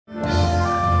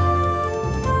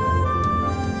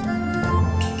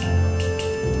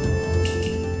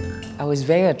was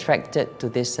very attracted to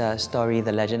this story,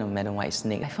 The Legend of Madam White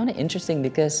Snake. I found it interesting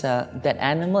because that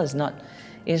animal is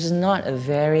not a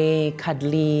very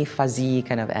cuddly, fuzzy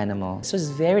kind of animal. So it's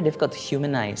very difficult to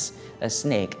humanize a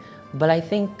snake. But I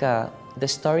think the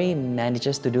story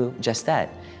manages to do just that,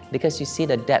 because you see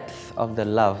the depth of the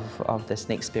love of the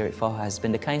snake spirit for her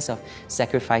husband, the kinds of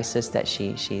sacrifices that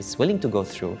she's willing to go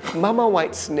through. Mama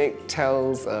White Snake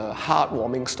tells a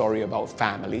heartwarming story about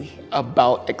family,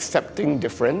 about accepting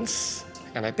difference.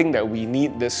 And I think that we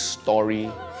need this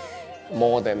story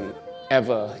more than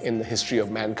ever in the history of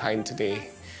mankind today.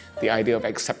 The idea of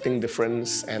accepting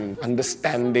difference and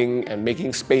understanding and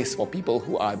making space for people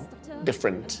who are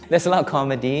different. There's a lot of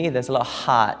comedy, there's a lot of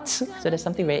heart. So there's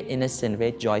something very innocent,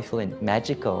 very joyful and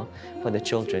magical for the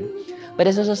children. But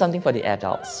there's also something for the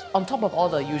adults. On top of all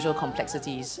the usual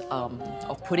complexities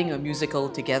of putting a musical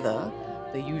together,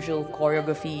 the usual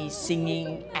choreography,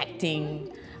 singing,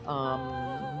 acting,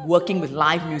 working with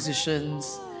live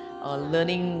musicians,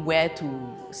 learning where to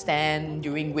stand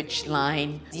during which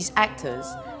line, these actors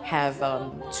have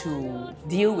to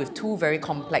deal with two very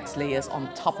complex layers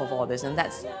on top of all this, and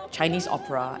that's Chinese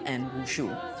opera and wushu.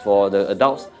 For the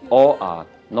adults, all are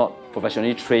not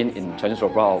professionally trained in Chinese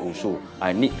opera or wushu.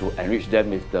 I need to enrich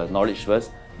them with the knowledge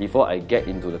first before I get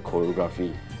into the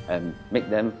choreography and make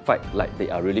them fight like they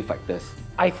are really fighters.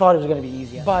 I thought it was going to be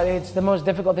easier, but it's the most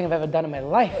difficult thing I've ever done in my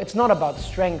life. It's not about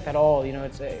strength at all, you know,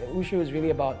 wushu is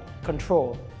really about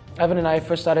control. Ivan and I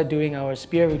first started doing our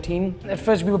spear routine. At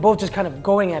first we were both just kind of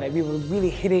going at it. We were really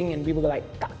hitting and we were like,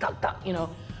 tak, tak, tak, you know.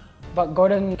 But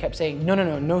Gordon kept saying,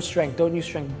 no strength, don't use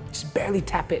strength, just barely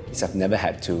tap it. I've never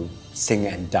had to sing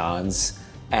and dance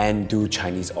and do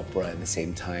Chinese opera at the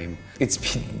same time. It's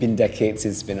been decades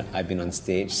since I've been on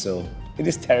stage, so it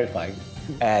is terrifying.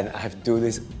 And I have to do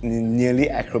these nearly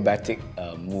acrobatic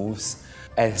moves.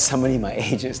 And somebody my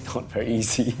age is not very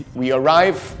easy. We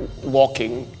arrive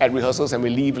walking at rehearsals and we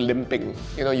leave limping.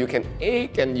 You know, you can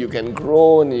ache and you can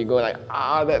groan and you go like,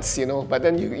 that's, you know, but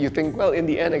then you think, well, in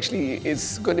the end, actually,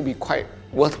 it's going to be quite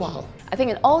worthwhile. I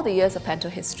think in all the years of Panto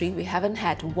history, we haven't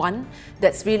had one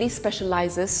that really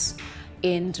specializes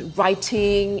in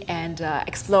writing and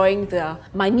exploring the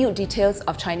minute details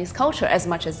of Chinese culture as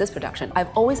much as this production. I've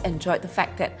always enjoyed the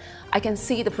fact that I can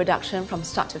see the production from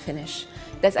start to finish.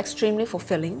 That's extremely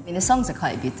fulfilling. The songs are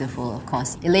quite beautiful, of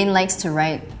course. Elaine likes to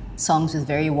write songs with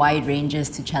very wide ranges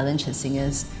to challenge her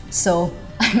singers. So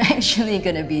I'm actually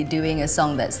going to be doing a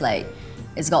song that's like,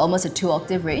 it's got almost a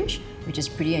 2-octave range, which is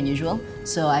pretty unusual.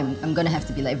 So I'm going to have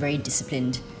to be like very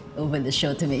disciplined over the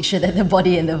show to make sure that the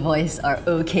body and the voice are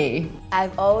okay.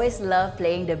 I've always loved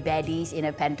playing the baddies in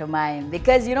a pantomime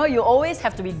because, you know, you always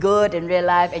have to be good in real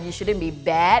life and you shouldn't be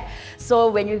bad. So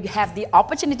when you have the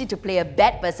opportunity to play a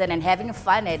bad person and having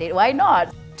fun at it, why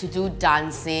not? To do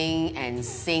dancing and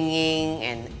singing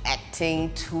and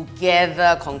acting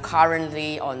together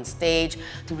concurrently on stage,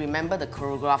 to remember the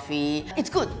choreography. It's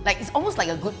good. Like, it's almost like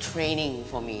a good training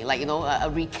for me, like, you know, a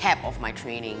recap of my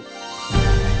training.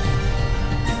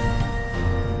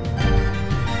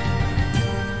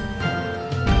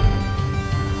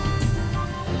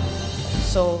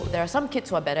 So there are some kids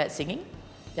who are better at singing,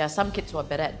 there are some kids who are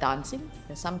better at dancing,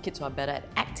 there are some kids who are better at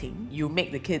acting. You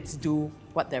make the kids do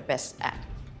what they're best at.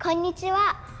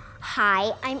 Konnichiwa.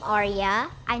 Hi, I'm Arya.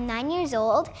 I'm 9 years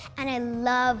old and I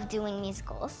love doing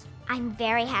musicals. I'm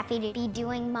very happy to be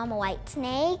doing Mama White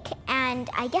Snake, and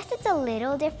I guess it's a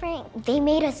little different. They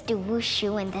made us do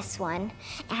wushu in this one,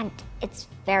 and it's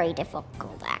very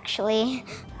difficult actually.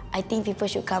 I think people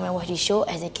should come and watch the show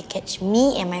as they can catch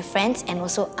me and my friends and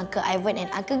also Uncle Ivan and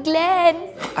Uncle Glen.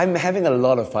 I'm having a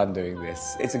lot of fun doing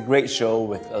this. It's a great show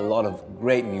with a lot of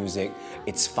great music.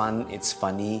 It's fun, it's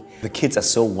funny. The kids are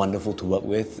so wonderful to work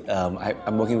with.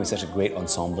 I'm working with such a great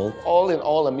ensemble. All in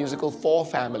all, a musical for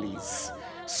families.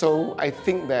 So I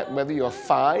think that whether you're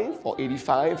 5 or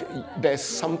 85, there's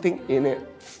something in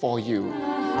it for you.